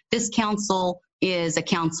meetings. This council is a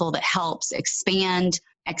council that helps expand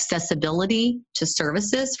accessibility to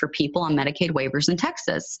services for people on Medicaid waivers in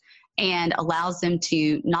Texas and allows them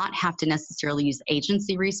to not have to necessarily use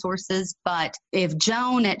agency resources. But if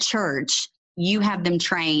Joan at church, you have them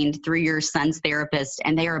trained through your son's therapist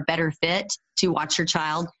and they are a better fit to watch your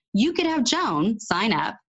child, you could have Joan sign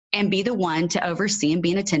up and be the one to oversee and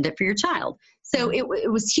be an attendant for your child. So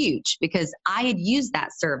it was huge because I had used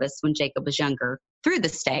that service when Jacob was younger through the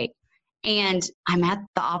state. And I'm at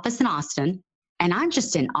the office in Austin and I'm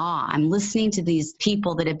just in awe. I'm listening to these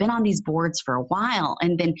people that have been on these boards for a while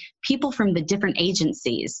and then people from the different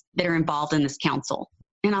agencies that are involved in this council.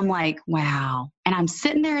 And I'm like, wow. And I'm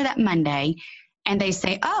sitting there that Monday and they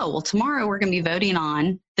say, oh, well, tomorrow we're going to be voting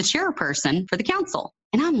on the chairperson for the council.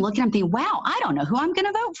 And I'm looking, I'm thinking, wow, I don't know who I'm going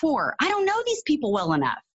to vote for. I don't know these people well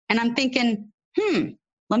enough. And I'm thinking,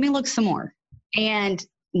 let me look some more. And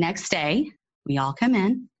next day, we all come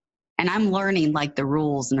in and I'm learning like the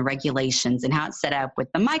rules and the regulations and how it's set up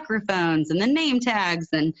with the microphones and the name tags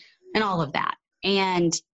and all of that.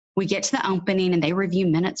 And we get to the opening and they review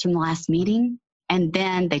minutes from the last meeting. And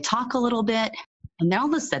then they talk a little bit. And then all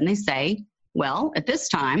of a sudden they say, well, at this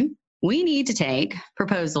time, we need to take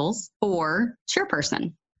proposals for chairperson.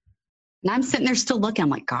 And I'm sitting there still looking. I'm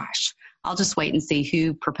like, gosh, I'll just wait and see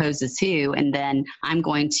who proposes who. And then I'm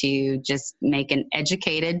going to just make an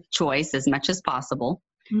educated choice as much as possible.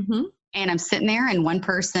 Mm-hmm. And I'm sitting there and one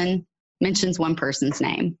person mentions one person's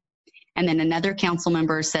name. And then another council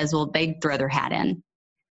member says, well, they'd throw their hat in.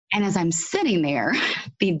 And as I'm sitting there,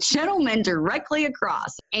 the gentleman directly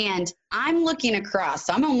across, and I'm looking across,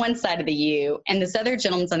 so I'm on one side of the U, and this other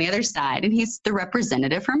gentleman's on the other side, and he's the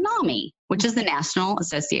representative from NAMI, which is the National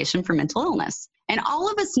Association for Mental Illness. And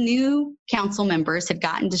all of us new council members had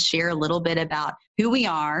gotten to share a little bit about who we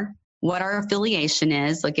are, what our affiliation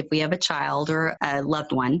is, like if we have a child or a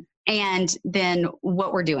loved one, and then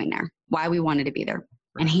what we're doing there, why we wanted to be there.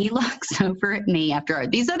 And he looks over at me after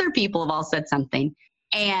these other people have all said something,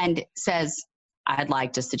 and says, I'd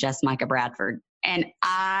like to suggest Micah Bradford. And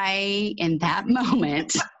I, in that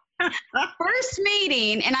moment, first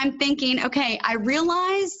meeting, and I'm thinking, okay, I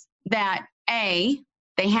realize that they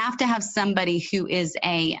have to have somebody who is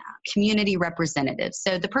a community representative.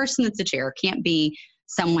 So the person that's the chair can't be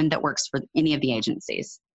someone that works for any of the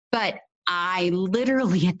agencies. But I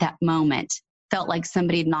literally at that moment felt like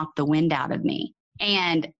somebody had knocked the wind out of me.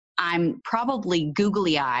 And I'm probably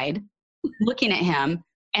googly-eyed looking at him,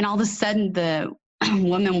 and all of a sudden the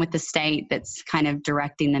woman with the state that's kind of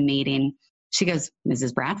directing the meeting, she goes,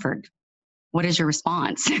 Mrs. Bradford, what is your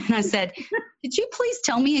response? And I said, could you please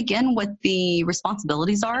tell me again what the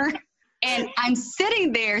responsibilities are? And I'm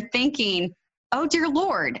sitting there thinking, oh dear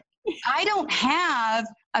Lord, I don't have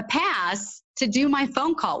a pass to do my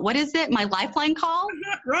phone call. What is it? My lifeline call?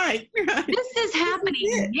 Right. This is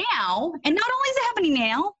happening now. And not only is it happening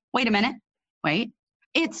now, wait a minute,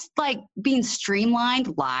 it's like being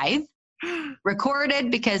streamlined live,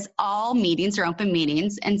 recorded, because all meetings are open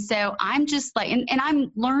meetings. And so I'm just like, and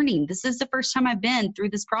I'm learning. This is the first time I've been through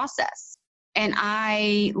this process. And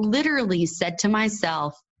I literally said to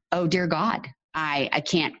myself, oh, dear God, I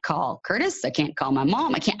can't call Curtis. I can't call my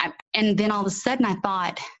mom. And then all of a sudden I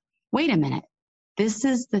thought, wait a minute, this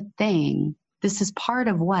is the thing. This is part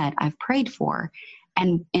of what I've prayed for.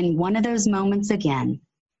 And in one of those moments again,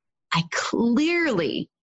 I clearly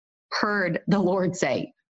heard the Lord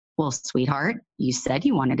say, well, sweetheart, you said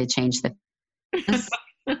you wanted to change the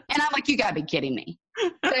and I'm like, you gotta be kidding me.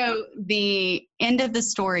 So the end of the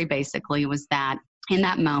story basically was that in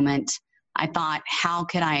that moment, I thought, how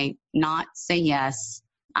could I not say yes?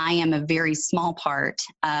 I am a very small part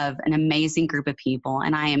of an amazing group of people,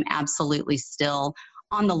 and I am absolutely still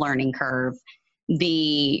on the learning curve.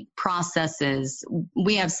 The processes,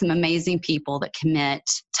 we have some amazing people that commit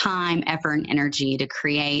time, effort, and energy to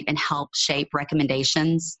create and help shape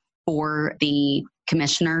recommendations for the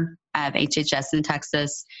commissioner of HHS in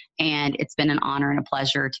Texas. And it's been an honor and a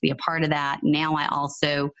pleasure to be a part of that. Now I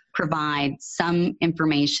also provide some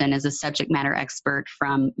information as a subject matter expert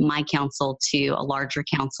from my council to a larger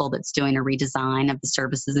council that's doing a redesign of the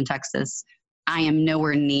services in Texas. I am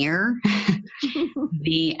nowhere near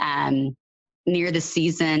the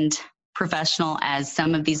seasoned professional as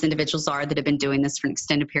some of these individuals are that have been doing this for an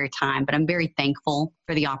extended period of time, but I'm very thankful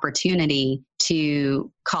for the opportunity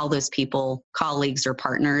to call those people colleagues or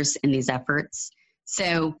partners in these efforts.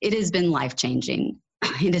 So it has been life-changing.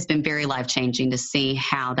 It has been very life-changing to see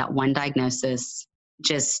how that one diagnosis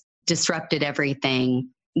just disrupted everything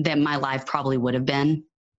that my life probably would have been.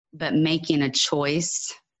 But making a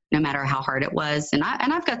choice, no matter how hard it was, and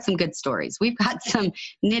I've got some good stories. We've got some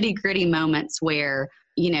nitty-gritty moments where,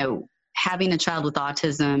 having a child with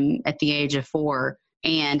autism at the age of 4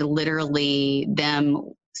 and literally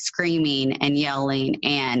them screaming and yelling,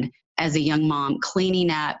 and as a young mom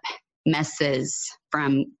cleaning up messes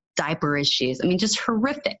from diaper issues. I mean, just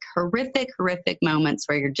horrific moments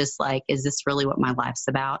where you're just like, is this really what my life's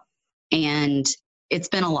about? And it's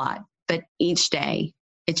been a lot, but each day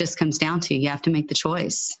it just comes down to, you have to make the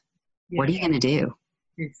choice. Yeah. What are you going to do?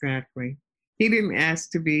 Exactly. He didn't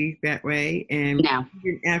ask to be that way, and no.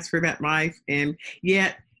 He didn't ask for that life, and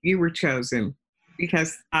yet you were chosen,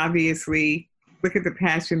 because obviously look at the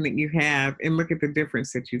passion that you have and look at the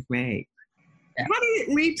difference that you've made. Yeah. How did it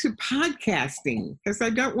lead to podcasting? Because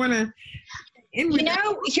I don't want to...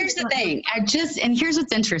 Here's the thing. And here's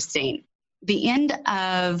what's interesting. The end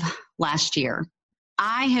of last year,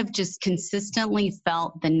 I have just consistently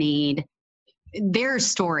felt the need. There are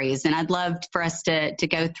stories, and I'd love for us to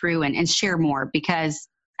go through and share more, because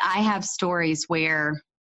I have stories where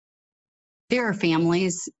there are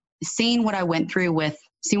families seeing what I went through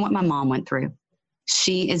seeing what my mom went through.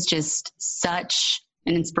 She is just such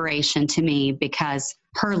an inspiration to me, because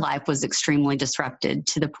her life was extremely disrupted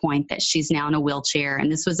to the point that she's now in a wheelchair. And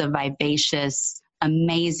this was a vivacious,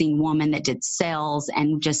 amazing woman that did sales,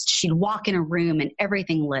 and just, she'd walk in a room and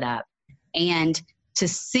everything lit up. And to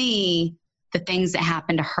see the things that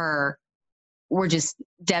happened to her were just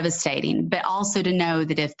devastating, but also to know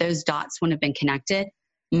that if those dots wouldn't have been connected,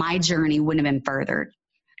 my journey wouldn't have been furthered.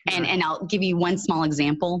 And I'll give you one small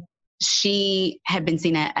example. She had been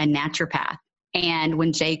seeing a naturopath. And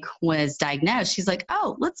when Jake was diagnosed, she's like,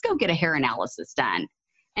 oh, let's go get a hair analysis done.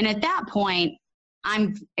 And at that point,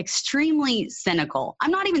 I'm extremely cynical.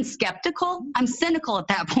 I'm not even skeptical. I'm cynical at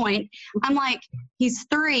that point. I'm like, he's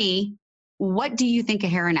 3. What do you think a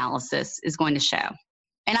hair analysis is going to show?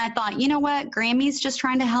 And I thought, you know what? Grammy's just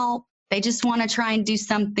trying to help. They just want to try and do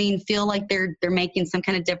something, feel like they're making some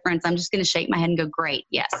kind of difference. I'm just going to shake my head and go, great.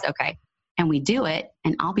 Yes. Okay. And we do it,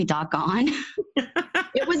 and I'll be doggone.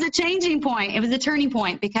 It was a changing point. It was a turning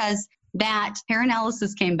point, because that hair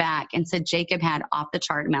analysis came back and said Jacob had off the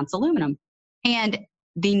chart amounts of aluminum. And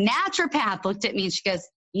the naturopath looked at me and she goes,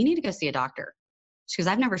 you need to go see a doctor. She goes,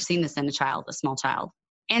 I've never seen this in a small child.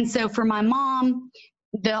 And so for my mom,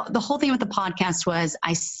 the whole thing with the podcast was,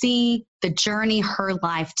 I see the journey her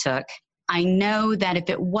life took. I know that if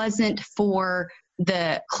it wasn't for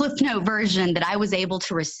the Cliff Note version that I was able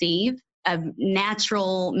to receive of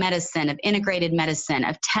natural medicine, of integrated medicine,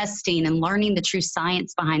 of testing and learning the true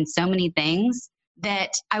science behind so many things,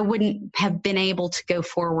 that I wouldn't have been able to go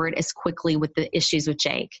forward as quickly with the issues with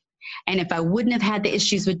Jake. And if I wouldn't have had the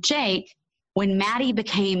issues with Jake, when Maddie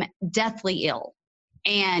became deathly ill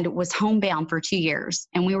and was homebound for 2 years,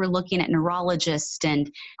 and we were looking at neurologists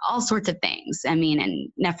and all sorts of things, and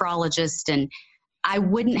nephrologists, and I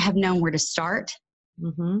wouldn't have known where to start.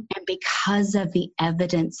 Mm-hmm. And because of the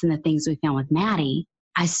evidence and the things we found with Maddie,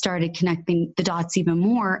 I started connecting the dots even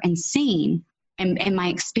more and seeing, and my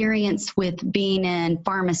experience with being in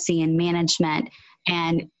pharmacy and management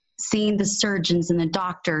and seeing the surgeons and the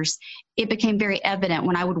doctors, it became very evident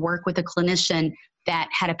when I would work with a clinician that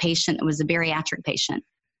had a patient that was a bariatric patient,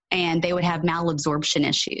 and they would have malabsorption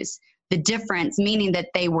issues. The difference, meaning that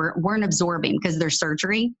they weren't absorbing because of their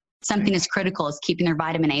surgery, something as critical as keeping their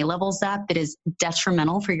vitamin A levels up that is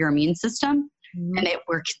detrimental for your immune system, and they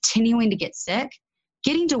were continuing to get sick.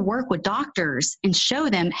 Getting to work with doctors and show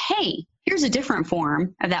them, hey, here's a different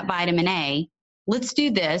form of that vitamin A. Let's do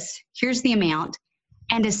this. Here's the amount.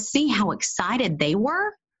 And to see how excited they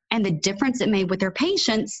were and the difference it made with their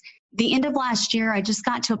patients. The end of last year, I just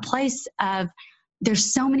got to a place of,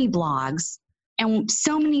 there's so many blogs and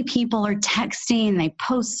so many people are texting and they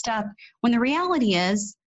post stuff, when the reality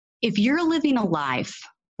is, if you're living a life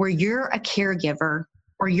where you're a caregiver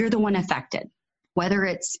or you're the one affected, whether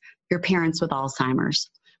it's your parents with Alzheimer's,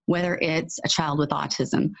 whether it's a child with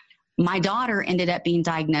autism. My daughter ended up being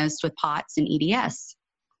diagnosed with POTS and EDS.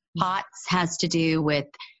 POTS has to do with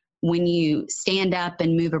when you stand up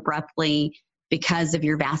and move abruptly because of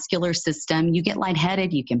your vascular system, you get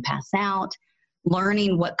lightheaded, you can pass out,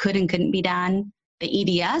 learning what could and couldn't be done.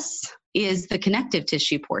 The EDS is the connective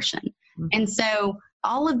tissue portion. Mm-hmm. And so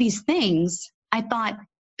all of these things, I thought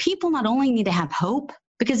people not only need to have hope,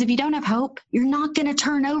 because if you don't have hope, you're not going to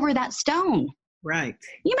turn over that stone. Right.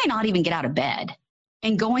 You may not even get out of bed.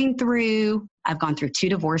 And I've gone through 2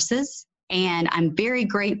 divorces, and I'm very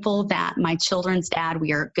grateful that my children's dad,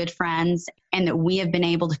 we are good friends, and that we have been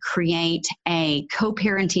able to create a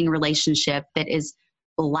co-parenting relationship that is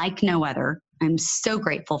like no other. I'm so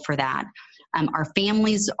grateful for that. Our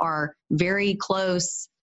families are very close.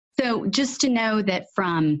 So just to know that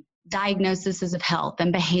from diagnoses of health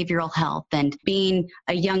and behavioral health and being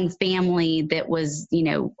a young family that was,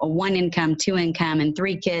 a 1 income, 2 income, and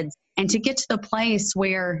 3 kids, and to get to the place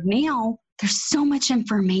where now there's so much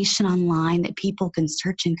information online that people can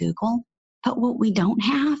search and Google. But what we don't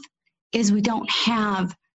have is we don't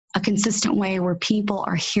have a consistent way where people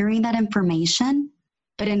are hearing that information,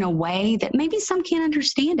 but in a way that maybe some can't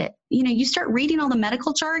understand it. You start reading all the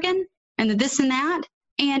medical jargon and the this and that,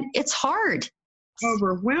 and it's hard.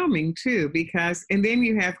 Overwhelming too, and then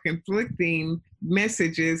you have conflicting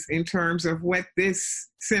messages in terms of what this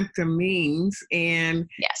symptom means. And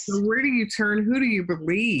yes. So where do you turn? Who do you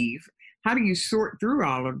believe? How do you sort through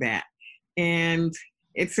all of that? And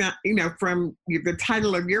it's, from the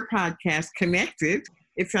title of your podcast, Connected,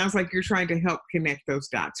 it sounds like you're trying to help connect those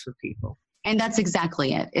dots for people. And that's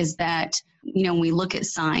exactly it, is that, when we look at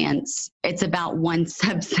science, it's about one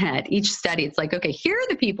subset. Each study, it's like, okay, here are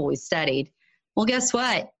the people we studied. Well, guess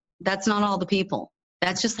what? That's not all the people.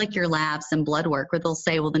 That's just like your labs and blood work, where they'll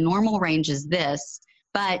say, well, the normal range is this.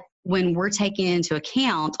 But when we're taking into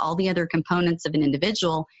account all the other components of an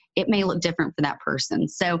individual, it may look different for that person.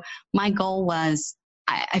 So my goal was,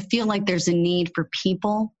 I feel like there's a need for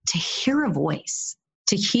people to hear a voice,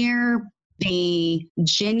 to hear the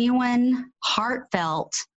genuine,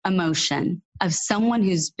 heartfelt emotion of someone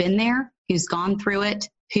who's been there, who's gone through it,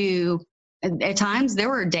 who at times there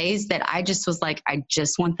were days that I just was like, I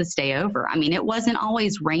just want this day over. I mean, it wasn't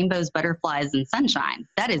always rainbows, butterflies, and sunshine.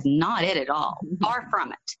 That is not it at all. Far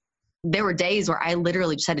from it. There were days where I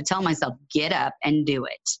literally just had to tell myself, get up and do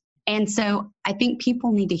it. And so I think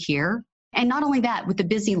people need to hear. And not only that, with the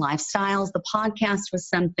busy lifestyles, the podcast was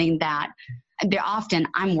something that often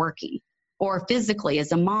I'm working, or physically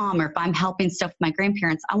as a mom, or if I'm helping stuff with my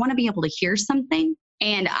grandparents, I want to be able to hear something.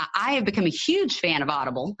 And I have become a huge fan of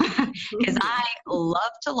Audible because I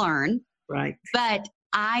love to learn. Right. But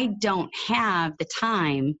I don't have the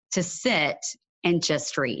time to sit and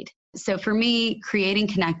just read. So for me, creating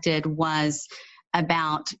Connected was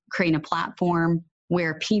about creating a platform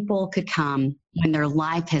where people could come when their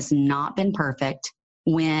life has not been perfect,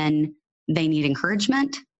 when they need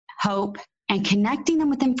encouragement, hope, and connecting them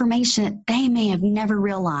with information that they may have never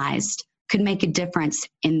realized could make a difference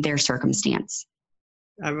in their circumstance.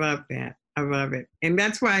 I love that. I love it. And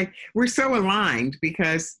that's why we're so aligned,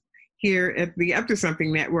 because here at the Up to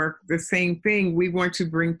Something Network, the same thing, we want to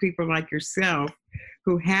bring people like yourself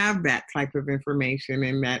who have that type of information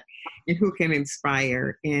and who can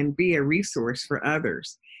inspire and be a resource for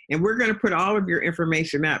others. And we're going to put all of your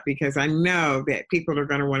information up, because I know that people are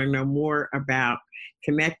going to want to know more about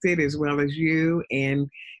Connected as well as you, and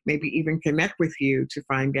maybe even connect with you to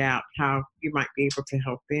find out how you might be able to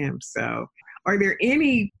help them. So are there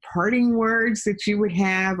any parting words that you would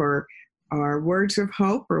have, or words of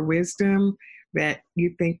hope or wisdom that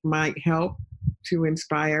you think might help to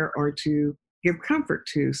inspire or to give comfort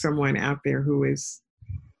to someone out there who is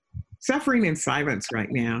suffering in silence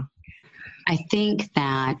right now? I think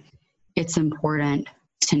that it's important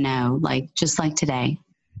to know, just like today,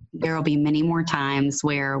 there will be many more times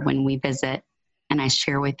where when we visit and I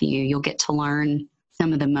share with you, you'll get to learn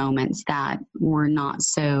some of the moments that were not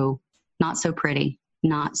so pretty,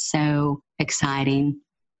 not so exciting.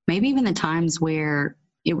 Maybe even the times where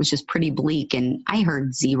it was just pretty bleak and I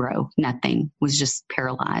heard zero, nothing, was just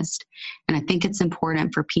paralyzed. And I think it's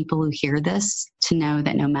important for people who hear this to know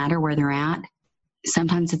that no matter where they're at,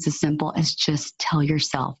 sometimes it's as simple as just tell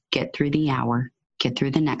yourself, get through the hour, get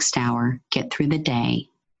through the next hour, get through the day,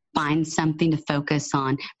 find something to focus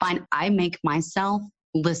on. I make myself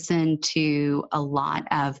listen to a lot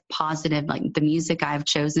of positive, like the music I've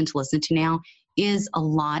chosen to listen to now is a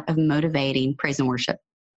lot of motivating praise and worship.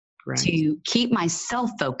 Right. To keep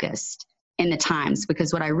myself focused in the times,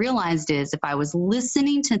 because what I realized is if I was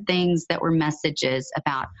listening to things that were messages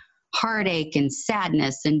about heartache and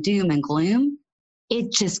sadness and doom and gloom,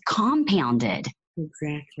 it just compounded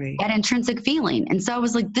exactly that intrinsic feeling. And so I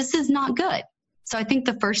was like, this is not good. So I think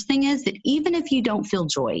the first thing is that even if you don't feel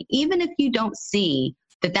joy, even if you don't see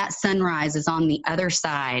that sunrise is on the other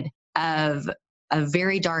side of a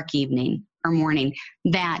very dark evening or morning,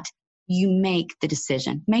 that you make the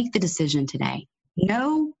decision today.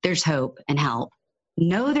 Know there's hope and help.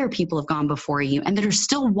 Know there are people who have gone before you and that are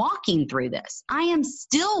still walking through this. I am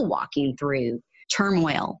still walking through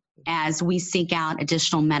turmoil as we seek out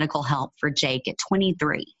additional medical help for Jake at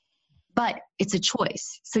 23. But it's a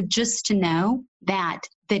choice. So just to know that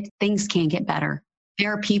things can get better.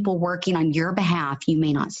 There are people working on your behalf. You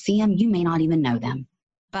may not see them. You may not even know them.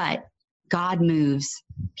 But God moves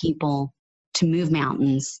people to move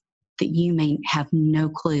mountains that you may have no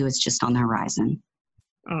clue is just on the horizon.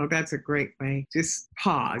 Oh, that's a great way. Just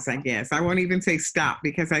pause, I guess. I won't even say stop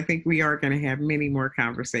because I think we are going to have many more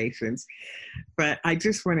conversations. But I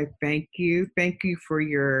just want to thank you. Thank you for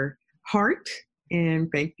your heart, and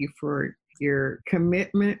thank you for your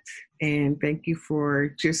commitment, and thank you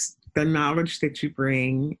for just the knowledge that you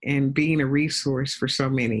bring and being a resource for so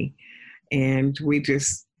many. And we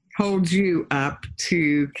just hold you up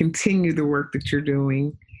to continue the work that you're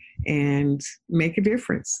doing and make a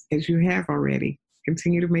difference as you have already.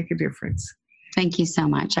 Continue to make a difference. Thank you so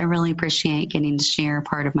much. I really appreciate getting to share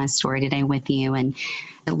part of my story today with you, and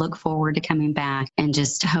I look forward to coming back and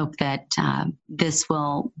just hope that this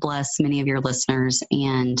will bless many of your listeners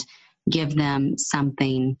and give them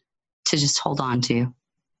something to just hold on to.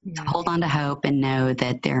 Yeah. Hold on to hope and know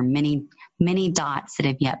that there are many, many dots that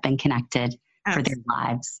have yet been connected for their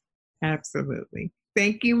lives. Absolutely.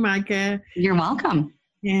 Thank you, Micah. You're welcome.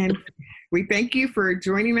 And we thank you for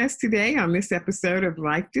joining us today on this episode of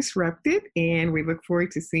Life Disrupted, and we look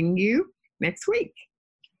forward to seeing you next week.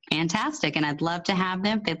 Fantastic. And I'd love to have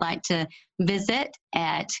them if they'd like to visit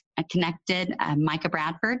at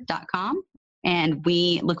connected.micahbradford.com. And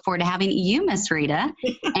we look forward to having you, Miss Rita,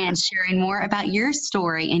 and sharing more about your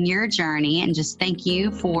story and your journey. And just thank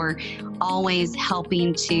you for always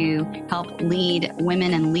helping to help lead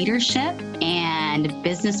women in leadership and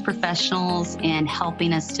business professionals, and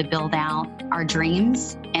helping us to build out our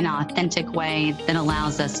dreams in an authentic way that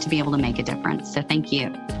allows us to be able to make a difference. So thank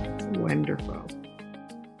you. Wonderful.